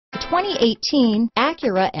2018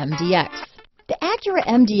 Acura MDX. The Acura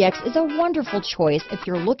MDX is a wonderful choice if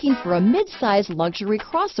you're looking for a mid-size luxury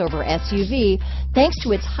crossover SUV thanks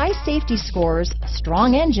to its high safety scores,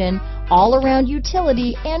 strong engine, all-around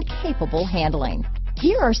utility, and capable handling.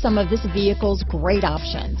 Here are some of this vehicle's great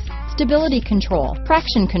options: stability control,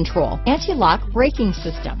 traction control, anti-lock braking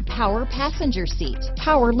system, power passenger seat,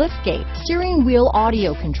 power liftgate, steering wheel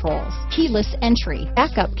audio controls, keyless entry,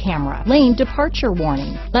 backup camera, lane departure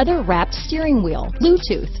warning, leather wrapped steering wheel,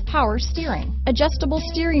 Bluetooth, power steering, adjustable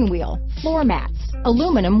steering wheel, floor mats,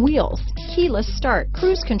 aluminum wheels, keyless start,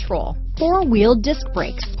 cruise control, four-wheel disc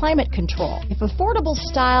brakes, climate control. If affordable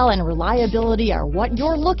style and reliability are what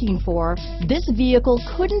you're looking for, this vehicle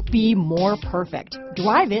couldn't be more perfect.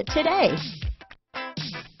 Drive it today.